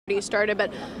started,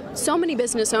 but so many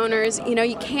business owners,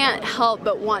 you can't help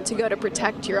but want to go to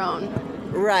protect your own.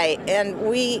 Right, and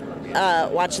we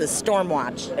watch the Storm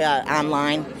Watch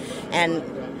online, and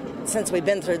since we've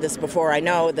been through this before, I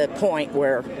know the point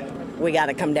where we got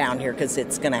to come down here because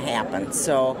it's going to happen.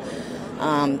 So,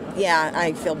 yeah,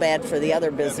 I feel bad for the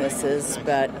other businesses,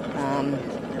 but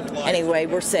anyway,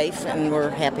 we're safe and we're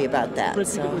happy about that.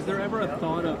 Chris, so. Was there ever a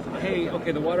thought of, hey,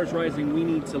 okay, the water's rising, we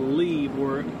need to leave,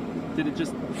 or did it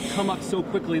just come up so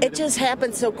quickly? It just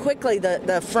happened so quickly.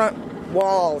 The front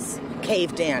walls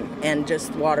caved in and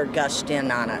just water gushed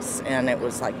in on us, and it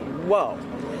was like, whoa.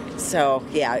 So,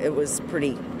 yeah, it was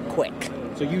pretty quick.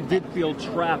 So you did feel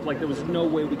trapped, like there was no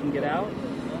way we can get out?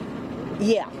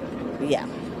 Yeah.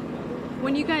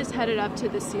 When you guys headed up to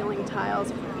the ceiling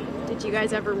tiles, did you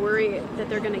guys ever worry that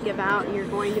they're going to give out and you're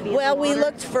going to be Well, in the water? we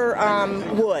looked for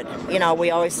wood.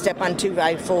 We always step on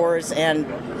 2x4s and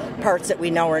parts that we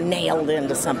know are nailed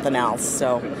into something else.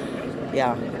 So,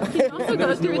 yeah. Can you also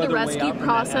go through the rescue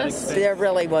process? There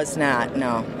really was not,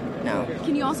 no.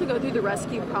 Can you also go through the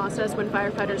rescue process when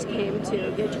firefighters came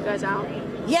to get you guys out?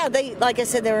 Yeah, like I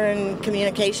said, they were in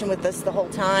communication with us the whole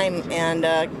time and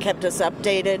kept us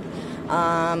updated.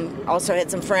 Also had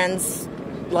some friends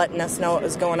letting us know what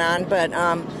was going on, but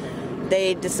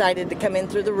they decided to come in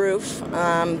through the roof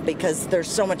because there's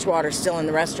so much water still in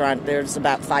the restaurant. There's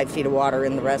about 5 feet of water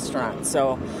in the restaurant.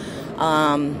 So,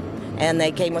 and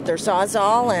they came with their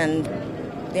Sawzall and,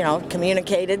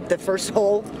 communicated the first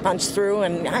hole, punched through,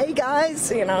 and hey guys,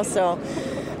 so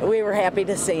we were happy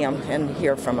to see them and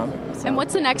hear from them. So. And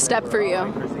what's the next step for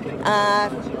you?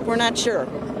 We're not sure.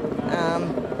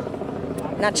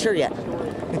 Not sure yet.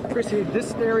 Chrissy,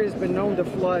 this area has been known to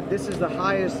flood. This is the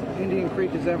highest Indian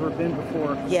Creek has ever been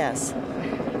before. Yes.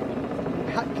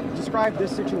 Describe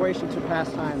this situation to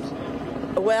past times.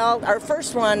 Well, our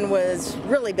first one was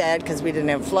really bad because we didn't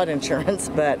have flood insurance,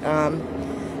 but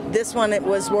this one it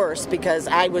was worse because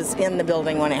I was in the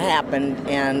building when it happened,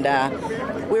 and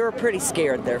we were pretty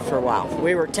scared there for a while.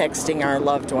 We were texting our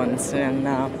loved ones, and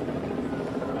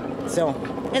so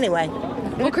anyway.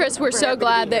 Well, Chris, we're so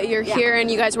glad that you're here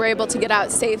and you guys were able to get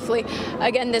out safely.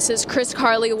 Again, this is Chris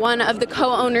Carley, one of the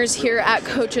co-owners here at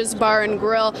Coach's Bar and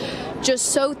Grill.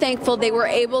 Just so thankful they were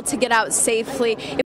able to get out safely.